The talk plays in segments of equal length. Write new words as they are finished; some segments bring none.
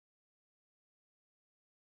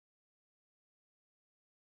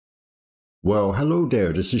Well, hello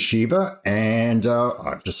there. This is Shiva, and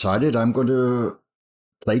I've decided I'm going to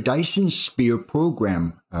play Dyson's Sphere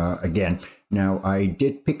program again. Now, I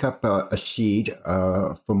did pick up a seed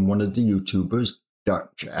from one of the YouTubers,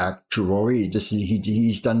 Dutch Actuary.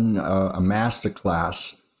 He's done a master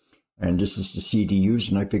class, and this is the seed he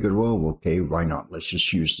used, and I figured, well, okay, why not? Let's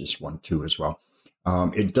just use this one too as well.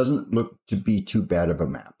 It doesn't look to be too bad of a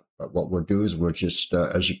map, but what we'll do is we'll just,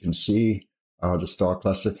 as you can see, the star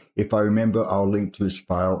cluster. If I remember, I'll link to his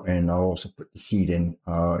file, and I'll also put the seed in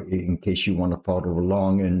case you want to follow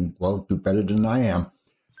along and, well, do better than I am.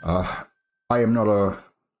 I am not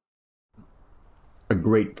a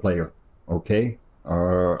great player, okay?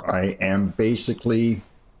 I am basically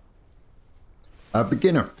a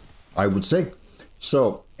beginner, I would say.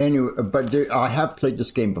 So anyway, but I have played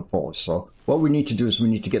this game before, so what we need to do is we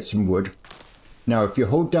need to get some wood. Now, if you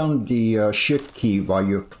hold down the shift key while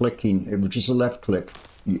you're clicking, which is a left click,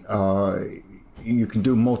 you can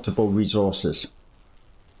do multiple resources,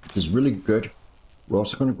 which is really good. We're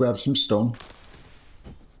also going to grab some stone.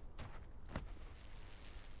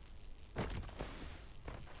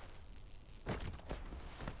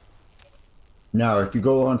 Now, if you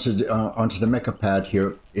go onto the mecha pad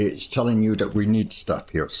here, it's telling you that we need stuff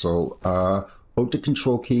here. So hold the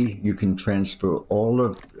control key. You can transfer all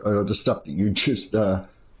of the stuff that you just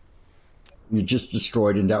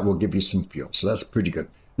destroyed, and that will give you some fuel. So that's pretty good.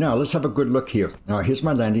 Now let's have a good look here. Now here's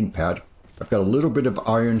my landing pad. I've got a little bit of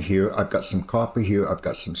iron here. I've got some copper here. I've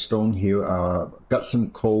got some stone here. I've got some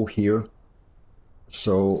coal here.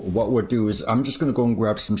 So what we'll do is I'm just going to go and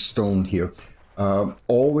grab some stone here.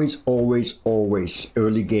 Always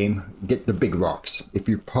early game, get the big rocks if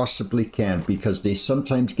you possibly can, because they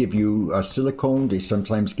sometimes give you silicone, they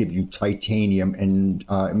sometimes give you titanium, and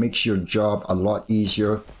it makes your job a lot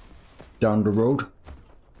easier down the road.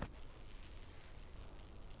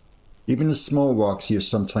 Even the small rocks here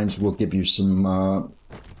sometimes will give you some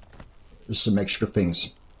extra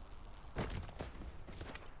things.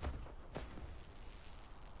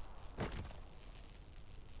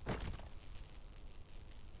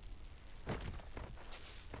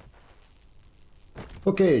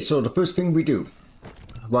 Okay, so the first thing we do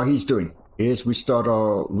while he's doing is we start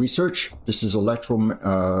our research. This is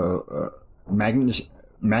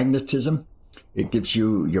magnetism. It gives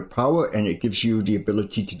you your power, and it gives you the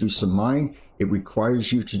ability to do some mining. It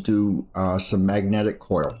requires you to do some magnetic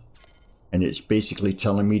coil. And it's basically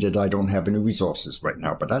telling me that I don't have any resources right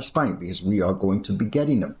now, but that's fine because we are going to be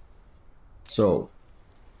getting them. So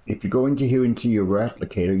if you go into here into your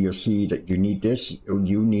replicator, you'll see that you need this,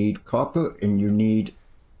 you need copper, and you need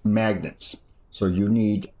magnets. So you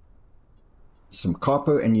need some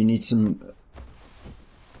copper, and you need some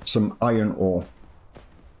iron ore.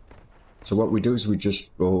 So what we do is we just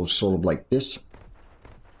go sort of like this.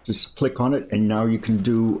 Just click on it, and now you can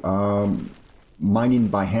do mining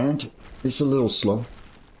by hand. It's a little slow.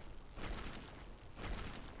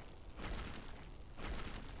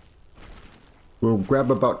 We'll grab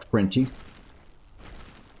about 20.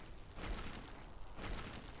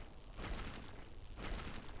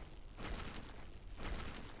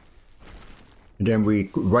 And then we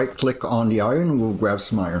right click on the iron, and we'll grab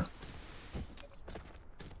some iron.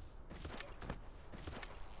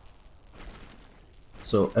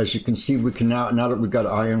 So as you can see, we can now that we've got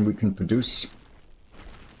iron, we can produce.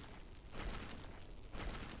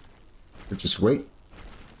 Which is great.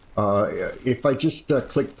 If I just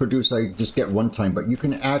click produce, I just get one time, but you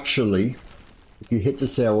can actually, if you hit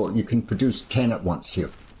this arrow, you can produce 10 at once here.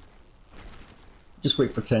 Just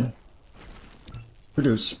wait for 10.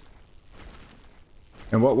 Produce.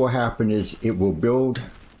 And what will happen is it will build.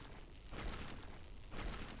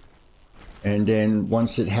 And then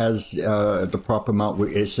once it has the proper amount,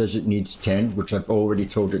 it says it needs 10, which I've already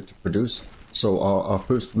told it to produce. So our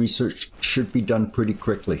first research should be done pretty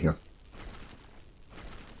quickly here.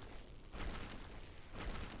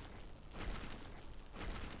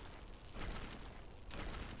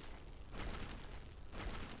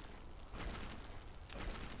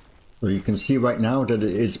 So you can see right now that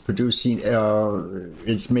it is producing,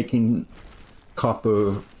 it's making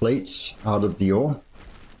copper plates out of the ore.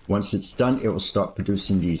 Once it's done, it will start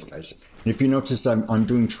producing these guys. And if you notice, I'm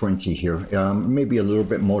doing 20 here, maybe a little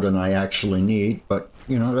bit more than I actually need, but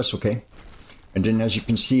you know, that's okay. And then as you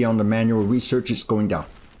can see on the manual research, it's going down.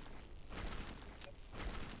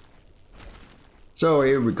 So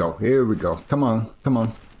here we go, come on, come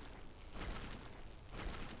on.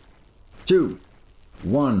 2,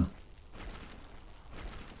 1.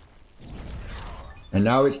 And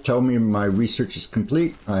now it's telling me my research is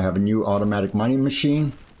complete. I have a new automatic mining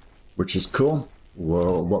machine, which is cool.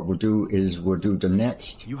 well, what we'll do is we'll do the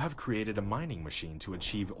next. You have created a mining machine to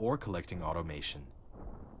achieve ore collecting automation.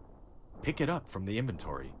 Pick it up from the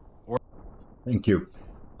inventory. Or Thank you.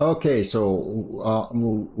 Okay, so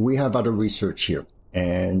we have other research here.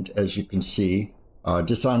 And as you can see,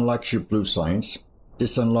 this unlocks your blue science.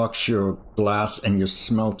 This unlocks your glass and your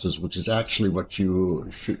smelters, which is actually what you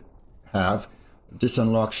should have. This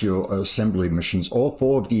unlocks your assembly machines. All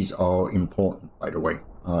four of these are important, by the way.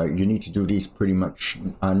 You need to do these pretty much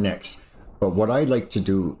next. But what I like to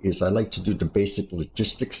do is I like to do the basic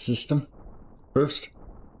logistics system first.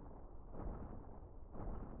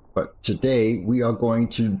 But today we are going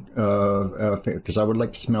to, because I would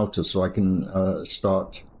like smelters so I can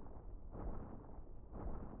start.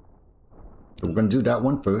 So we're going to do that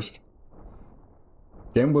one first.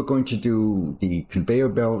 Then we're going to do the conveyor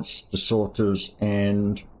belts, the sorters,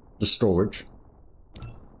 and the storage.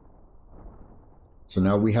 So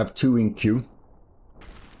now we have 2 in queue.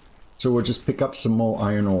 So we'll just pick up some more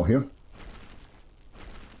iron ore here.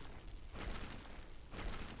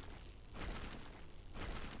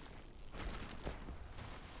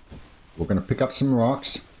 We're going to pick up some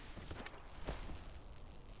rocks.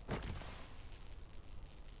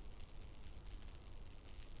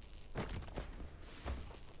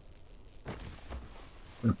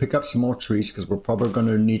 I'm going to pick up some more trees because we're probably going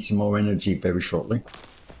to need some more energy very shortly.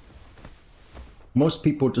 Most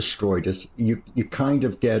people destroy this. You kind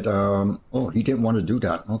of get, oh, he didn't want to do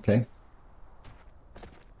that. Okay.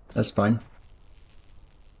 That's fine.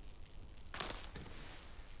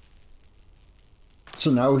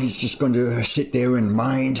 So now he's just going to sit there and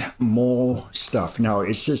mine more stuff. Now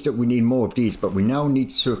it says that we need more of these, but we now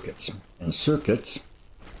need circuits. And circuits,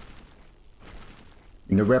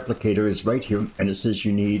 and the replicator is right here, and it says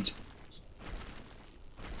you need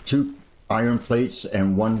 2 iron plates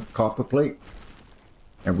and 1 copper plate.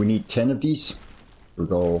 And we need 10 of these. We'll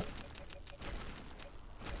go.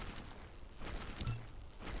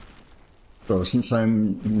 So since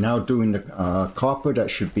I'm now doing the copper, that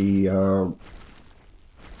should be.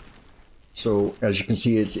 So as you can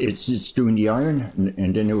see, it's doing the iron,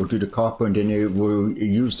 and then it will do the copper, and then it will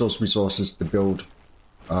use those resources to build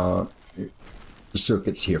the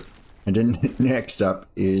circuits here. And then next up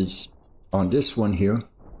is on this one here.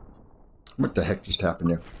 What the heck just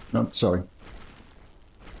happened there? No, sorry.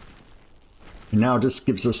 Now this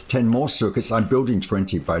gives us 10 more circuits. I'm building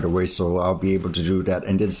 20, by the way, so I'll be able to do that.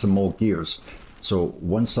 And then some more gears. So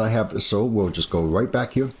once I have this, so we'll just go right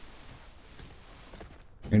back here.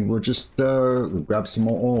 And we'll just grab some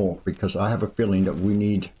more ore, because I have a feeling that we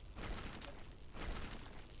need...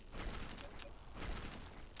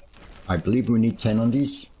 I believe we need 10 on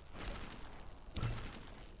these.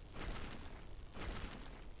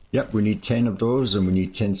 Yep, we need 10 of those, and we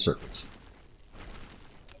need 10 circuits.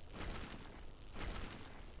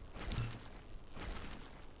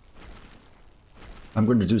 I'm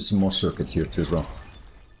going to do some more circuits here too as well.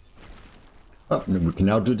 Oh, and we can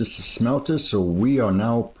now do this smelter, so we are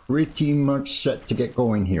now pretty much set to get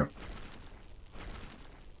going here.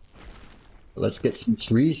 Let's get some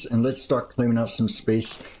trees and let's start clearing out some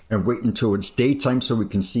space and wait until it's daytime so we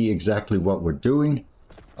can see exactly what we're doing.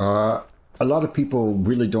 A lot of people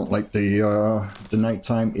really don't like the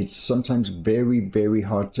nighttime. It's sometimes very, very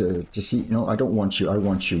hard to see. No, I don't want you. I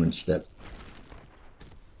want you instead.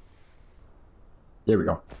 There we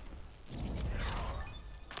go.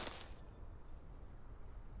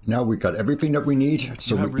 Now we've got everything that we need.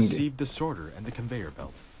 So you have received the sorter and the conveyor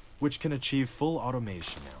belt, which can achieve full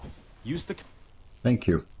automation now. Use the... Thank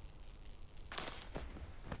you.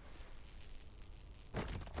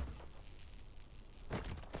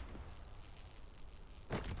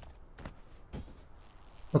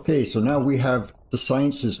 Okay, so now we have the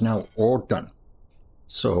science is now all done.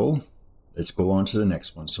 So let's go on to the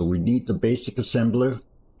next one. So we need the basic assembler.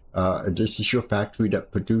 This is your factory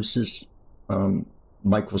that produces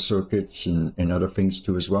microcircuits and other things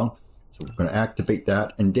too as well. So we're going to activate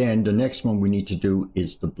that. And then the next one we need to do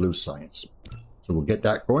is the blue science. So we'll get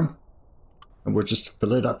that going. And we'll just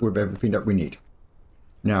fill it up with everything that we need.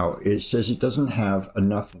 Now, it says it doesn't have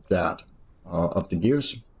enough of that, of the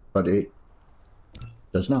gears, but it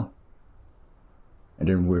does now. And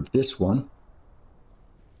then with this one,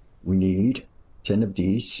 we need 10 of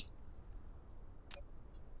these.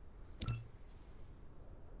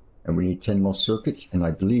 And we need 10 more circuits, and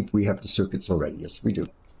I believe we have the circuits already. Yes, we do.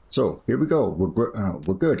 So here we go.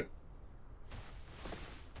 We're good.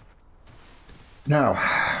 Now,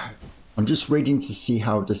 I'm just waiting to see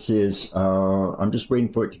how this is. I'm just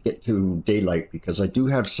waiting for it to get to daylight because I do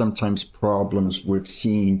have sometimes problems with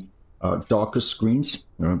seeing darker screens.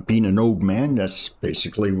 Being an old man, that's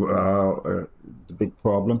basically the big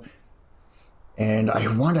problem. And I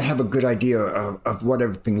want to have a good idea of what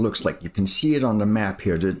everything looks like. You can see it on the map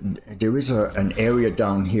here. There is an area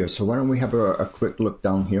down here. So why don't we have a quick look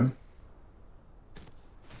down here?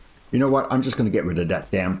 You know what? I'm just going to get rid of that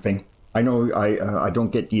damn thing. I know I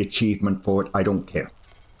don't get the achievement for it. I don't care.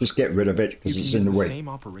 Just get rid of it because it's in the way. You can use the same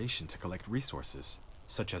operation to collect resources,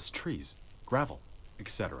 such as trees, gravel,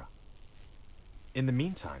 etc. In the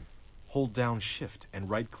meantime, hold down Shift and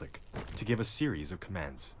right-click to give a series of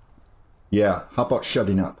commands. Yeah, how about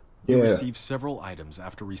shutting up? Yeah. You receive several items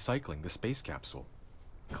after recycling the space capsule.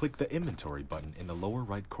 Click the inventory button in the lower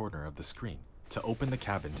right corner of the screen to open the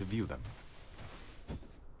cabin to view them.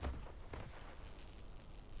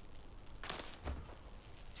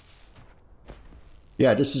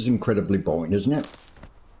 Yeah, this is incredibly boring, isn't it?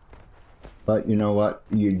 But you know what?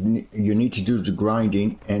 You need to do the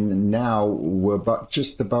grinding, and now we're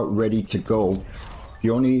just about ready to go. The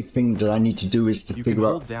only thing that I need to do is to figure out... You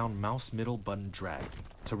can hold down mouse middle button drag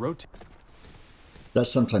to rotate. That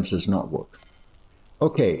sometimes does not work.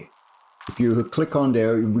 Okay, if you click on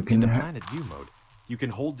there, we can... In the planet view mode, you can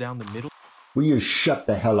hold down the middle... Will you shut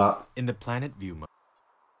the hell up? In the planet view mode.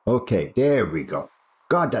 Okay, there we go.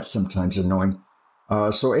 God, that's sometimes annoying.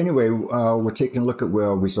 So anyway, we're taking a look at where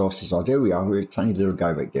our resources are. There we are. We're a tiny little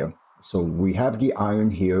guy right there. So we have the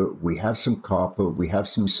iron here. We have some copper. We have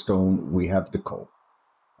some stone. We have the coal.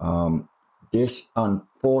 This,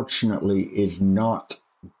 unfortunately, is not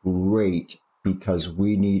great because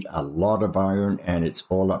we need a lot of iron and it's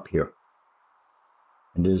all up here.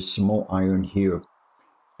 And there's some more iron here.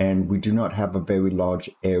 And we do not have a very large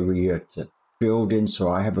area to build in, so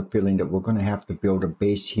I have a feeling that we're going to have to build a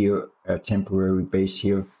base here, a temporary base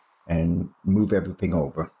here, and move everything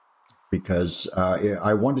over. Because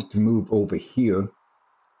I wanted to move over here.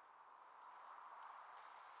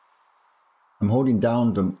 I'm holding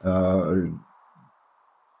down the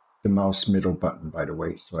mouse middle button, by the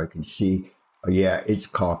way, so I can see. Yeah, it's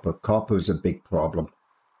copper. Copper is a big problem.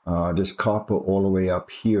 There's copper all the way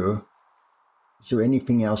up here. Is there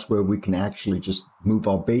anything else where we can actually just move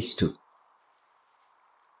our base to?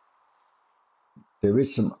 There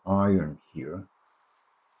is some iron here.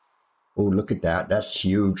 Oh, look at that. That's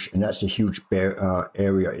huge. And that's a huge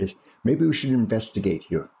area. Maybe we should investigate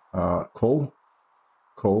here. Coal.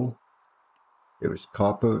 Coal. There is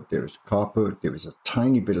copper. There is copper. There is a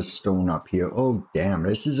tiny bit of stone up here. Oh, damn.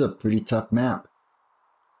 This is a pretty tough map.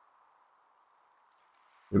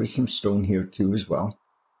 There is some stone here too as well.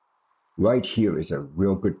 Right here is a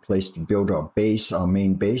real good place to build our base, our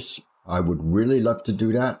main base. I would really love to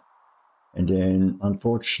do that. And then,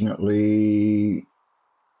 unfortunately,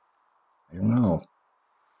 I don't know.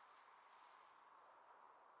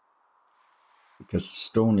 Because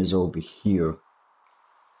stone is over here.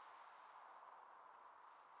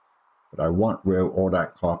 But I want where all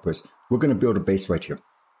that copper is. We're going to build a base right here.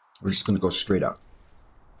 We're just going to go straight up.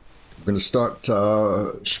 We're going to start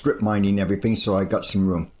strip mining everything so I got some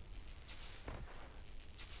room.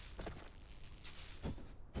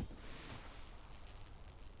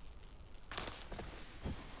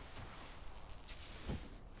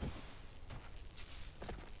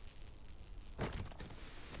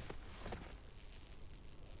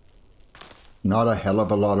 Not a hell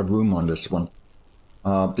of a lot of room on this one.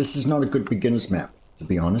 This is not a good beginner's map, to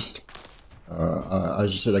be honest.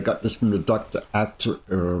 As I said, I got this from the Dr.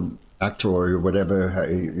 Actuary or whatever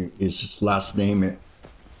is his last name.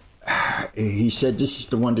 He said this is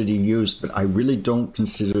the one that he used, but I really don't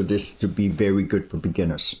consider this to be very good for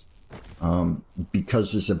beginners.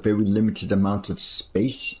 Because there's a very limited amount of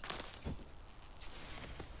space.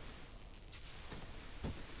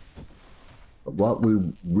 But what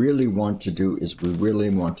we really want to do is we really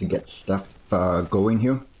want to get stuff going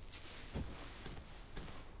here.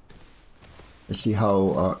 Let's see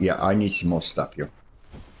how, yeah, I need some more stuff here.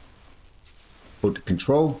 Go to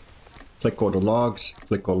control, click all the logs,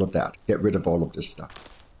 click all of that. Get rid of all of this stuff.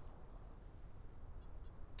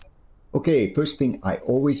 Okay, first thing I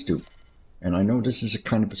always do, and I know this is a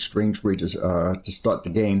kind of a strange way to start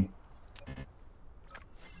the game.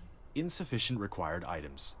 Insufficient required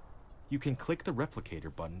items. You can click the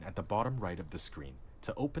replicator button at the bottom right of the screen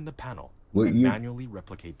to open the panel and manually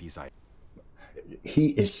replicate these items. He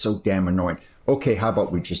is so damn annoying. Okay, how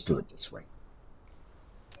about we just do it this way?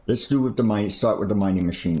 Let's do with the mining. Start with the mining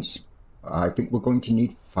machines. I think we're going to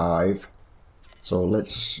need 5. So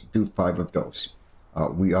let's do 5 of those.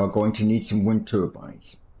 We are going to need some wind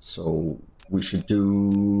turbines. So we should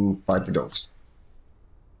do 5 of those.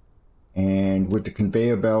 And with the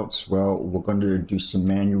conveyor belts, well, we're going to do some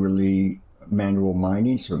manual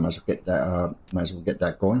mining, so we might as well get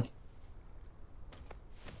that going.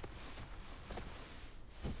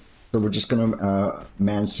 So we're just going to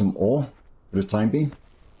man some ore for the time being.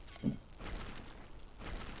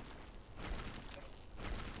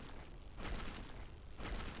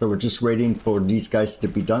 So we're just waiting for these guys to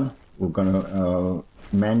be done. We're going to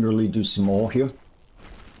manually do some more here.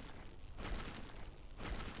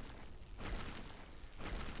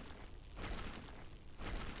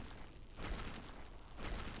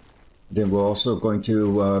 Then we're also going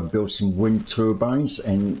to build some wind turbines,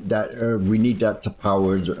 and that we need that to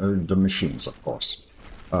power the machines, of course.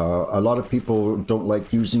 A lot of people don't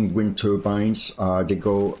like using wind turbines. They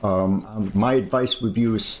go, my advice with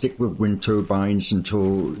you is stick with wind turbines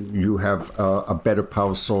until you have a better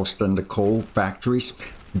power source than the coal factories.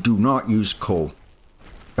 Do not use coal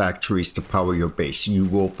factories to power your base. You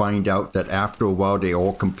will find out that after a while they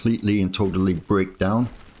all completely and totally break down,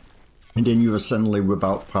 and then you are suddenly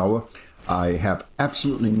without power. I have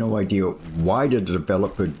absolutely no idea why the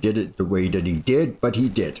developer did it the way that he did, but he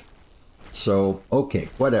did. So, okay,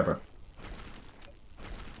 whatever.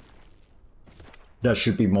 That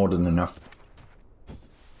should be more than enough.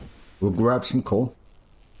 We'll grab some coal,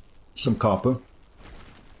 some copper,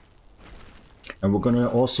 and we're going to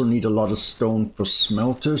also need a lot of stone for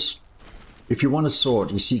smelters. If you want a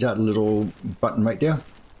sword, you see that little button right there?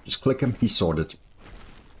 Just click him, he's sorted.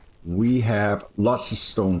 We have lots of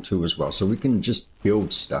stone too as well, so we can just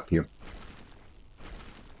build stuff here.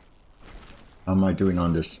 How am I doing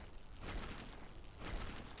on this?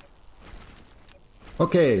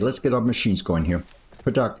 Okay, let's get our machines going here.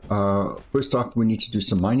 First off, we need to do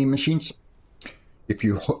some mining machines. If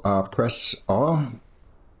you press R,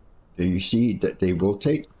 there you see that they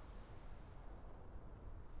rotate.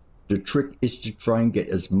 The trick is to try and get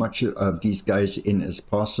as much of these guys in as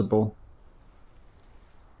possible.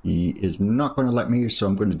 He is not going to let me, so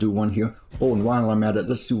I'm going to do one here. Oh, and while I'm at it,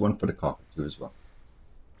 let's do one for the copper too as well.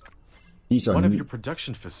 These are one of your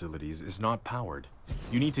production facilities is not powered.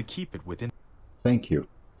 You need to keep it within. Thank you.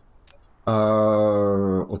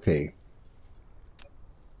 Okay.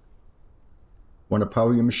 Want to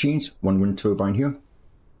power your machines? One wind turbine here.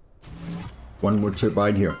 One wind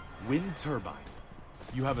turbine here. Wind turbine.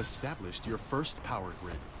 You have established your first power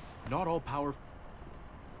grid. Not all power.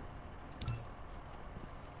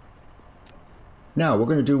 Now we're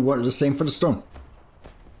going to do the same for the stone.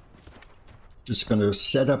 Just going to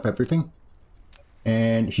set up everything.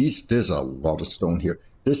 And there's a lot of stone here.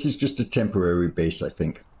 This is just a temporary base, I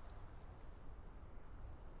think.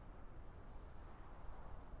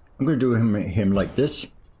 I'm going to do him like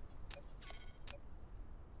this.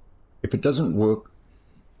 If it doesn't work,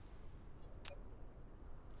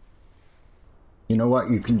 you know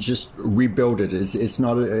what? You can just rebuild it. It's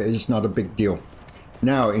not a big deal.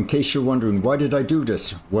 Now, in case you're wondering, why did I do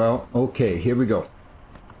this? Well, okay, here we go.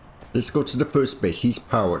 Let's go to the first base. He's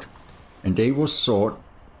powered. And they will sort.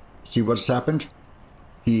 See what's happened?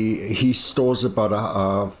 He stores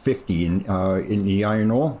about 50 in the iron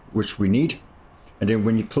ore, which we need. And then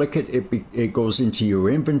when you click it, it goes into your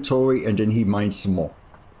inventory, and then he mines some more.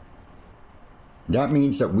 That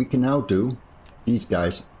means that we can now do these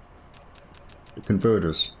guys, the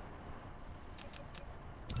converters.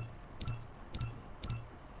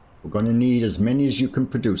 We're going to need as many as you can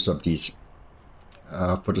produce of these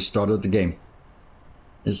for the start of the game.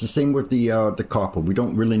 It's the same with the copper. We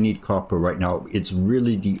don't really need copper right now. It's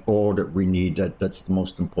really the ore that we need. That's the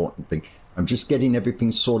most important thing. I'm just getting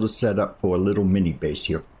everything sort of set up for a little mini base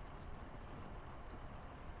here.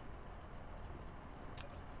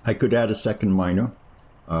 I could add a second miner.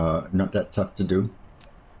 Not that tough to do.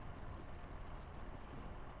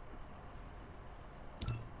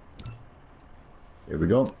 There we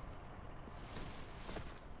go.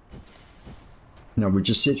 Now we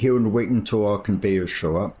just sit here and wait until our conveyors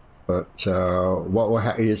show up. But what will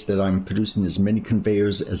happen is that I'm producing as many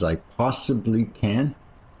conveyors as I possibly can.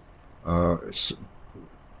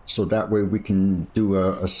 So that way we can do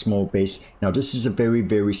a small base. Now this is a very,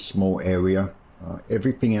 very small area.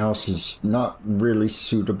 Everything else is not really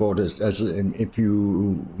suitable. If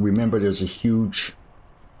you remember,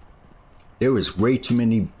 there was way too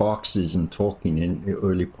many boxes and talking in the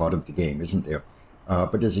early part of the game, isn't there?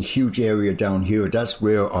 But there's a huge area down here. That's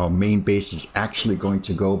where our main base is actually going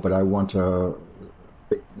to go, but I want a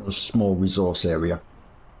small resource area.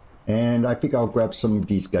 And I think I'll grab some of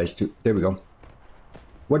these guys too. There we go.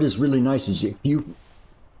 What is really nice is if you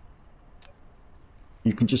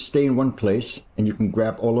can just stay in one place and you can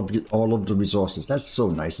grab all of the resources. That's so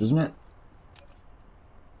nice, isn't it?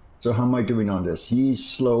 So how am I doing on this? He's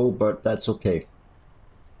slow, but that's okay.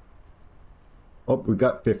 Oh, we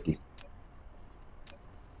got 50.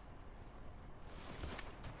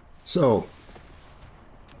 So,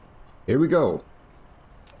 here we go.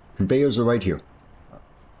 Conveyors are right here.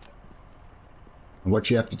 And what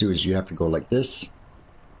you have to do is you have to go like this.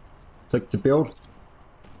 Click to build.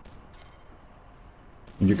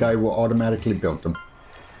 And your guy will automatically build them.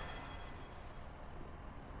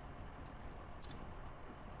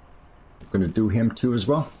 I'm going to do him too as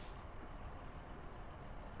well.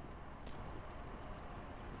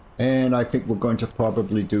 And I think we're going to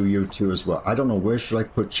probably do you too as well. I don't know, where should I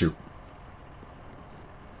put you?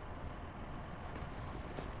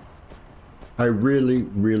 I really,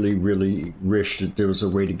 really, really wish that there was a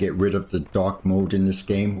way to get rid of the dark mode in this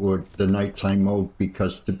game, or the nighttime mode,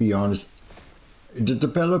 because to be honest, the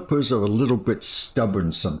developers are a little bit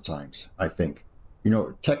stubborn sometimes, I think. You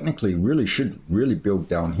know, technically should really build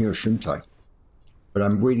down here, shouldn't I? But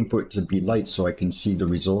I'm waiting for it to be light so I can see the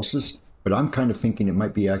resources. But I'm kind of thinking it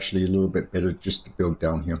might be actually a little bit better just to build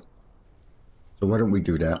down here. So why don't we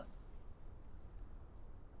do that?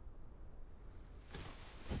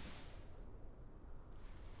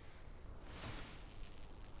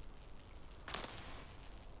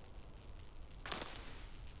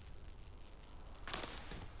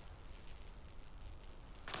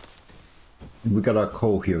 And we got our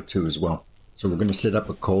coal here too as well. So we're going to set up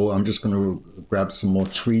a coal. I'm just going to grab some more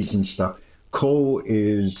trees and stuff. Coal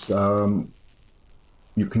is,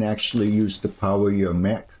 you can actually use to power your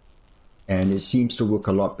mech, and it seems to work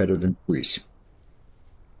a lot better than trees.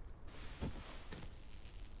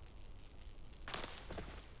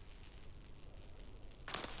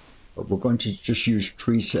 But we're going to just use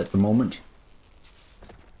trees at the moment.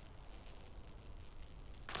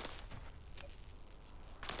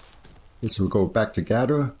 Okay, so we'll go back to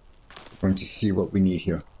gather. We're going to see what we need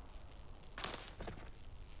here.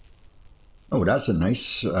 Oh, that's a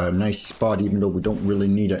nice spot, even though we don't really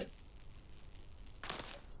need it.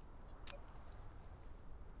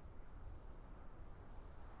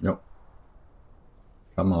 Nope.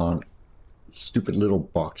 Come on. Stupid little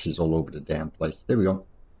boxes all over the damn place. There we go.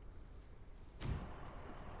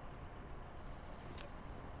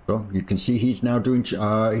 So you can see he's now doing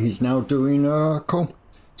coal.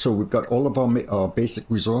 So we've got all of our basic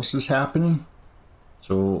resources happening.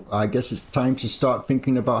 So I guess it's time to start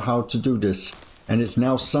thinking about how to do this. And it's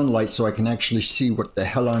now sunlight, so I can actually see what the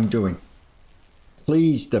hell I'm doing.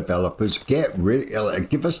 Please, developers,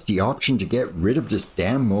 give us the option to get rid of this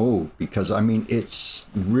damn mode, because I mean it's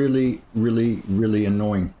really, really, really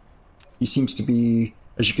annoying. He seems to be,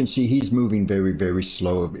 as you can see, he's moving very, very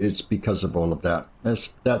slow. It's because of all of that.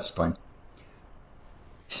 That's fine.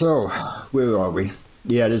 So where are we?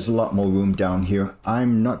 Yeah, there's a lot more room down here.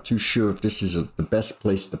 I'm not too sure if this is the best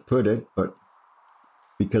place to put it, but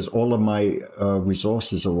because all of my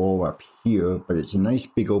resources are all up here, but it's a nice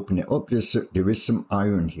big opening. Oh, there is some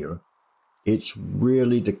iron here. It's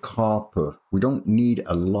really the copper. We don't need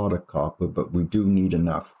a lot of copper, but we do need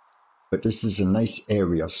enough. But this is a nice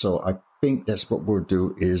area, so I think that's what we'll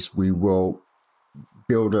do is we will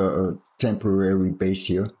build a temporary base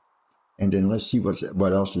here, and then let's see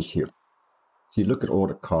what else is here. See, look at all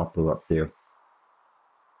the copper up there.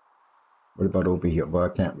 What about over here? Well, I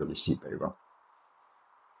can't really see very well.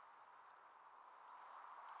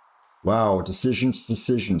 Wow,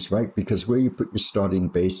 decisions, right? Because where you put your starting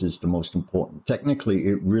base is the most important. Technically,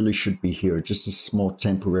 it really should be here, just a small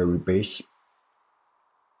temporary base.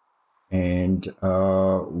 And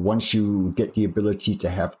once you get the ability to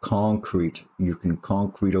have concrete, you can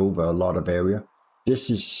concrete over a lot of area.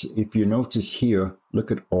 This is, if you notice here,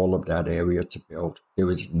 look at all of that area to build.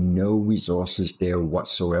 There is no resources there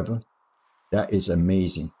whatsoever. That is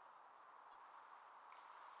amazing.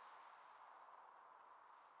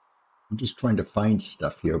 I'm just trying to find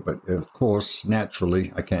stuff here, but of course,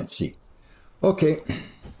 naturally, I can't see. Okay.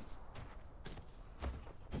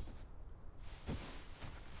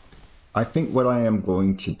 I think what I am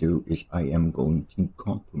going to do is I am going to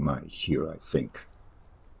compromise here, I think.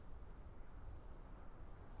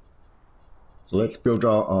 So let's build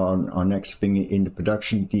our next thing in the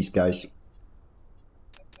production. These guys.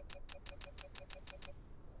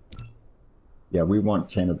 Yeah, we want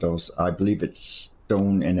 10 of those. I believe it's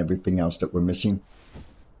stone and everything else that we're missing.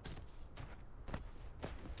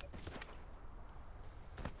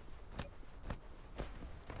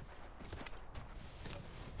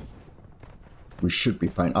 We should be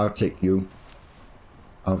fine. I'll take you.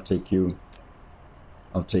 I'll take you.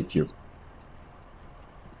 I'll take you.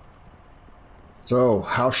 So,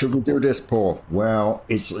 how should we do this, Paul? Well,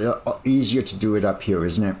 it's easier to do it up here,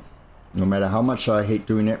 isn't it? No matter how much I hate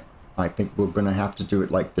doing it, I think we're going to have to do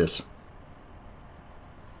it like this.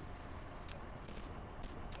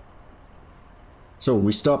 So,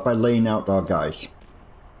 we start by laying out our guys.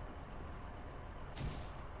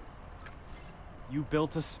 You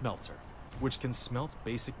built a smelter, which can smelt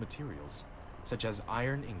basic materials, such as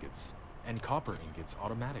iron ingots and copper ingots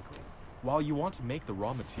automatically. While you want to make the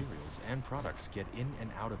raw materials and products get in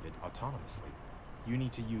and out of it autonomously, you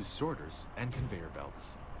need to use sorters and conveyor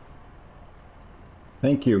belts.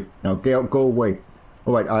 Thank you. Now go away.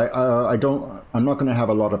 All right, I'm not going to have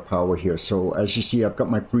a lot of power here. So as you see, I've got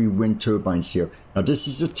my 3 wind turbines here. Now this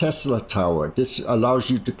is a Tesla tower. This allows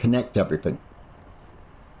you to connect everything.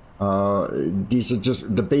 These are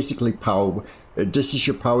just the basically power. This is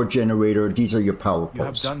your power generator. These are your power poles. You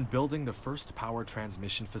have done building the first power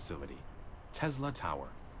transmission facility, Tesla Tower.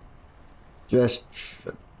 Just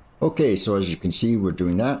okay. So as you can see, we're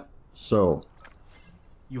doing that. So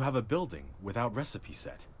you have a building without recipe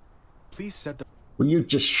set. Please set the... Will you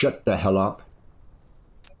just shut the hell up?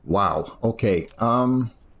 Wow. Okay.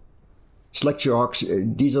 Select your ox.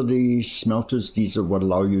 These are the smelters. These are what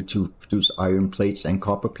allow you to produce iron plates and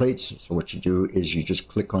copper plates. So what you do is you just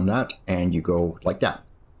click on that and you go like that.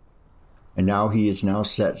 And now he is now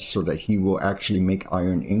set so that he will actually make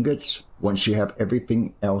iron ingots once you have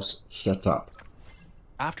everything else set up.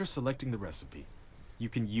 After selecting the recipe, you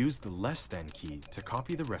can use the less than key to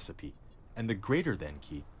copy the recipe and the greater than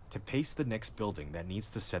key to paste the next building that needs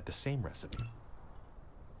to set the same recipe.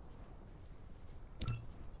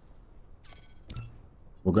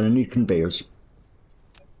 We're going to need conveyors.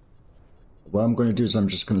 What I'm going to do is I'm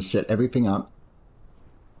just going to set everything up.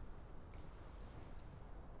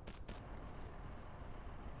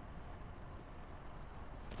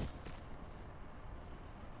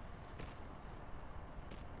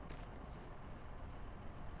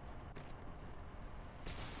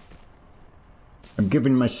 I'm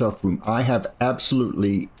giving myself room. I have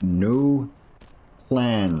absolutely no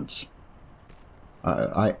plans.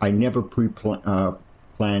 I never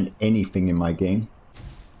plan anything in my game.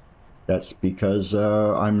 That's because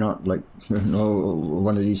I'm not like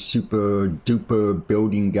one of these super duper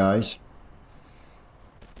building guys.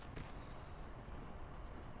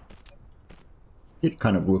 It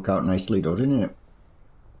kind of worked out nicely though, didn't it?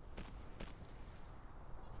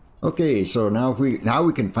 Okay, so now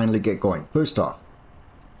we can finally get going. First off,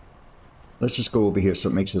 let's just go over here so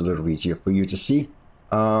it makes it a little easier for you to see.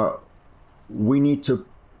 We need to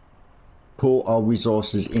pull our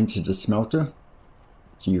resources into the smelter.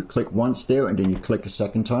 So you click once there and then you click a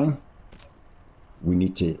second time. We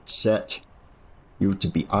need to set you to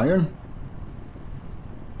be iron.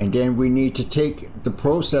 And then we need to take the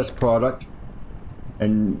processed product.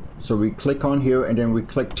 And so we click on here and then we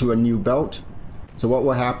click to a new belt. So what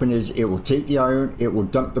will happen is it will take the iron, it will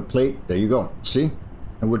dump the plate. There you go. See?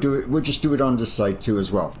 And we'll just do it on this side too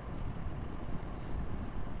as well.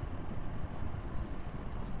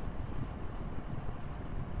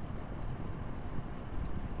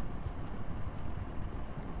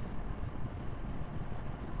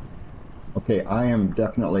 Okay, I am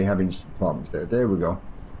definitely having some problems there. There we go.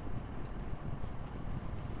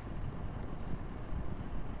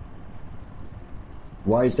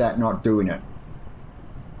 Why is that not doing it?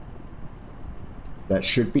 That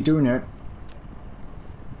should be doing it.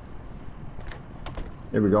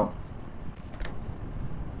 There we go.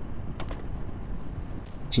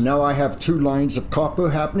 So now I have 2 lines of copper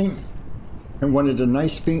happening. And one of the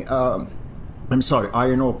nice things,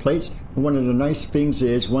 iron ore plates. And one of the nice things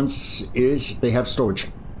is they have storage.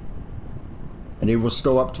 And they will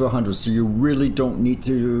store up to 100. So you really don't need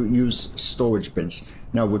to use storage bins.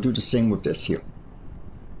 Now we'll do the same with this here.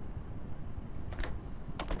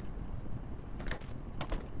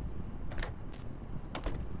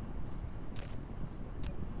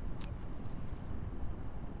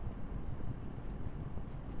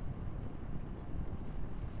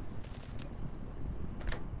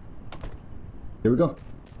 Here we go.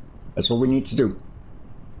 That's what we need to do.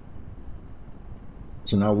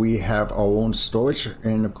 So now we have our own storage,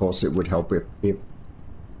 and of course it would help if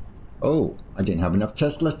oh, I didn't have enough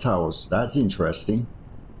Tesla towers. That's interesting.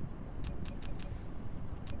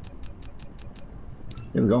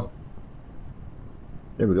 There we go.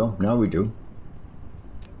 There we go. Now we do.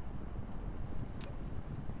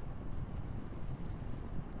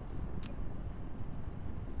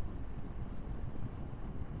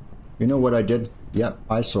 You know what I did? Yep,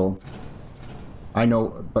 I saw. I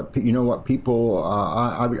know, but you know what? People,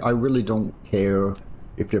 I really don't care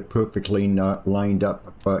if they're perfectly not lined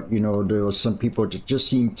up. But, you know, there are some people that just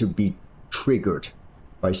seem to be triggered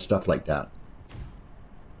by stuff like that.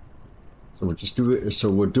 So we'll just do it. So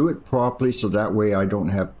we'll do it properly so that way I don't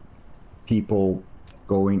have people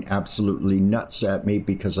going absolutely nuts at me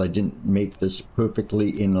because I didn't make this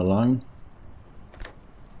perfectly in a line.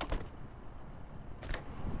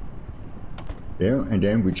 There, and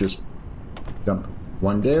then we just Dump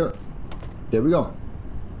one there. There we go.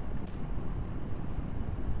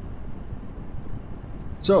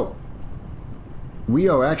 So we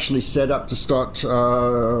are actually set up to start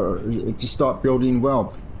building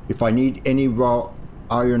well. If I need any raw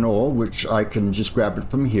iron ore, which I can just grab it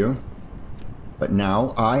from here, but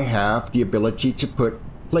now I have the ability to put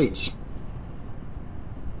plates.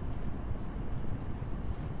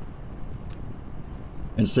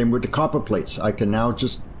 And same with the copper plates. I can now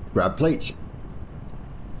just grab plates.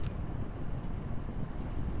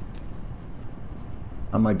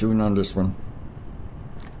 How am I doing on this one?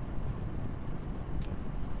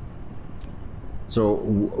 So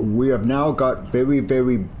we have now got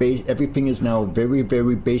everything is now very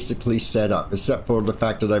basically set up, except for the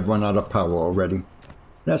fact that I've run out of power already.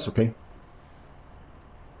 That's okay.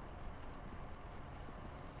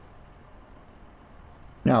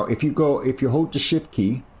 Now, if you hold the shift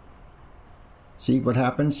key, see what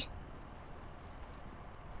happens?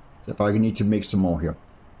 If I need to make some more here.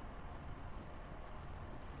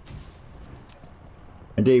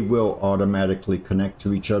 And they will automatically connect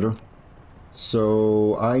to each other.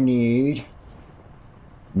 So I need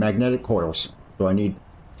magnetic coils. So I need,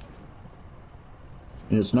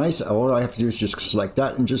 and it's nice, all I have to do is just select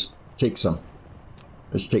that and just take some.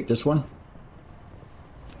 Let's take this one.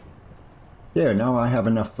 There, now I have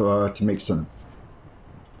enough to make some.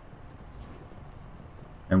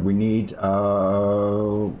 And we need,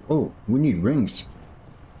 oh, we need rings.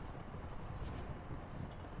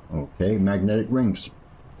 Okay, magnetic rings.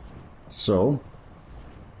 So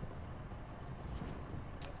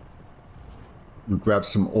we grab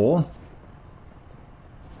some ore.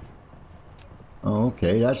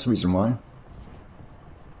 Okay, that's the reason why.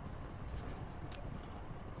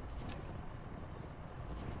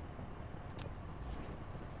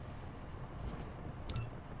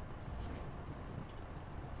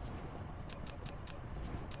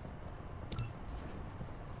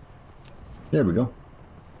 There we go.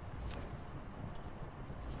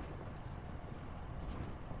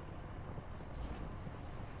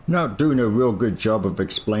 Not doing a real good job of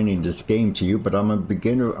explaining this game to you, but I'm a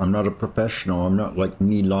beginner. I'm not a professional. I'm not like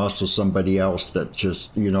Nilas or somebody else that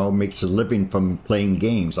just, you know, makes a living from playing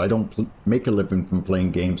games. I don't make a living from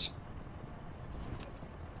playing games.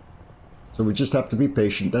 So we just have to be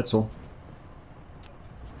patient, that's all.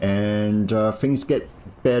 And things get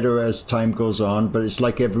better as time goes on, but it's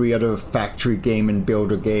like every other factory game and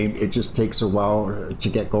builder game. It just takes a while to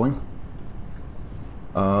get going.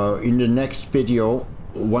 In the next video,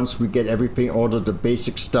 once we get everything, all of the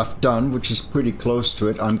basic stuff done, which is pretty close to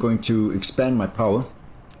it, I'm going to expand my power.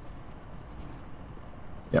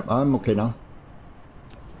 Yep, I'm okay now.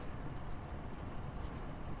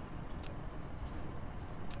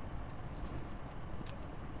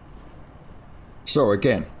 So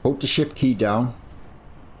again, hold the shift key down,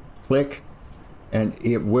 click, and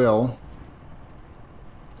it will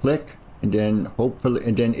click, and then hopefully,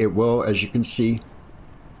 and then it will, as you can see,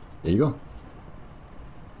 there you go.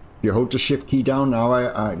 You hold the shift key down. Now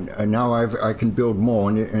I can build more,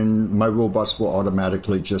 and my robots will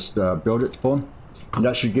automatically just build it for me. And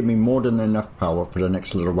that should give me more than enough power for the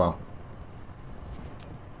next little while.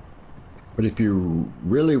 But if you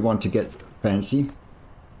really want to get fancy,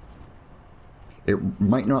 it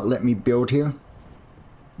might not let me build here.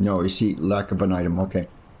 No, you see, lack of an item. Okay.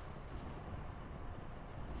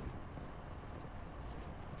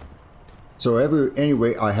 So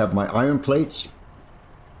anyway, I have my iron plates.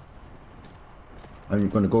 I'm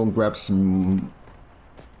going to go and grab some.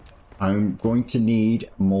 I'm going to need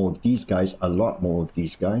more of these guys, a lot more of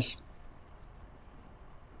these guys.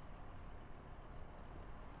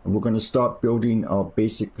 And we're going to start building our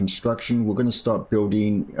basic construction. We're going to start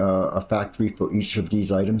building a factory for each of these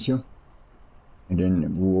items here. And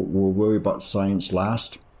then we'll worry about science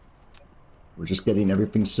last. We're just getting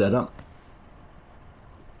everything set up.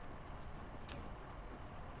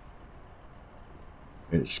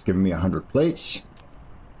 It's giving me 100 plates.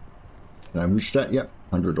 Can I reach that? Yep,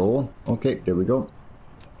 100 ore. Okay, there we go.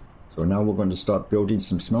 So now we're going to start building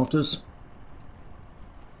some smelters.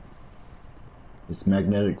 There's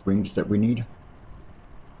magnetic rings that we need.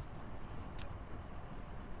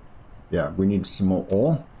 Yeah, we need some more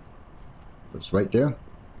ore. It's right there.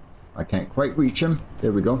 I can't quite reach him.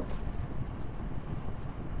 There we go.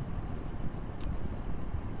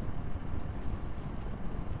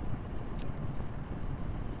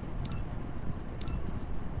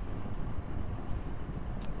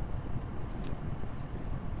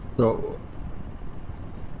 So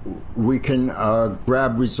we can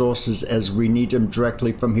grab resources as we need them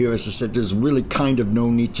directly from here. As I said, there's really kind of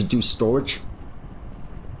no need to do storage.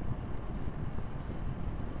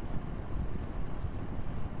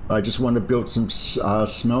 I just want to build some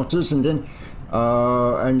smelters, and then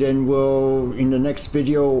we'll, in the next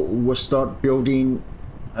video, we'll start building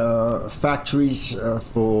factories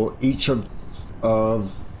for each of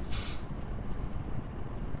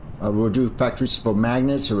we'll do factories for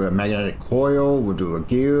magnets, or a magnetic coil, we'll do a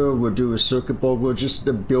gear, we'll do a circuit board. We'll just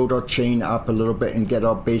build our chain up a little bit and get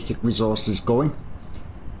our basic resources going.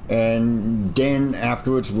 And then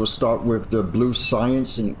afterwards we'll start with the blue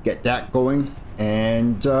science and get that going.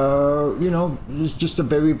 And you know, it's just a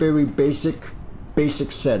very, very basic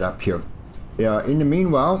setup here. Yeah, in the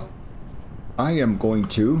meanwhile, I am going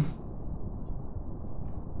to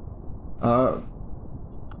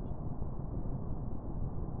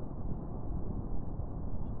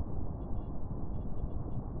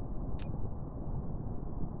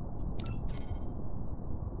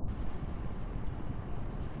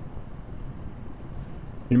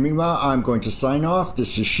I'm going to sign off.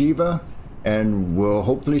 This is Shiva, and we'll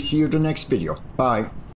hopefully see you in the next video. Bye.